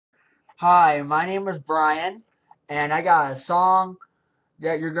Hi, my name is Brian, and I got a song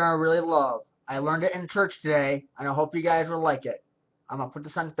that you're gonna really love. I learned it in church today, and I hope you guys will like it. I'm gonna put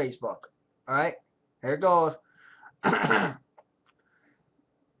this on Facebook. Alright? Here it goes. Let's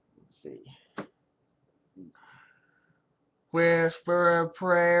see. Whisper a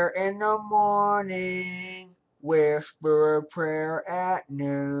prayer in the morning. Whisper a prayer at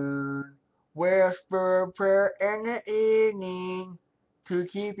noon. Whisper a prayer in the evening to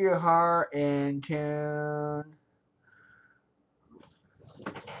keep your heart in tune.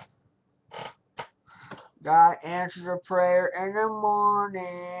 God answers a prayer in the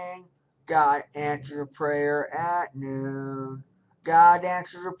morning. God answers a prayer at noon. God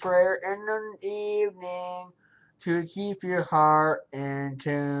answers a prayer in the evening to keep your heart in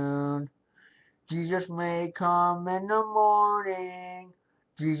tune. Jesus may come in the morning.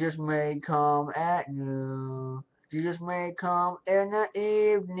 Jesus may come at noon. Jesus may come in the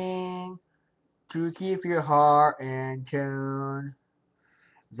evening to keep your heart in tune.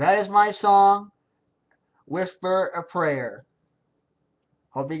 That is my song, Whisper a Prayer.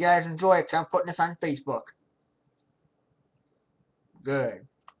 Hope you guys enjoy it, 'cause I'm putting this on Facebook. Good.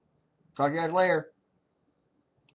 Talk to you guys later.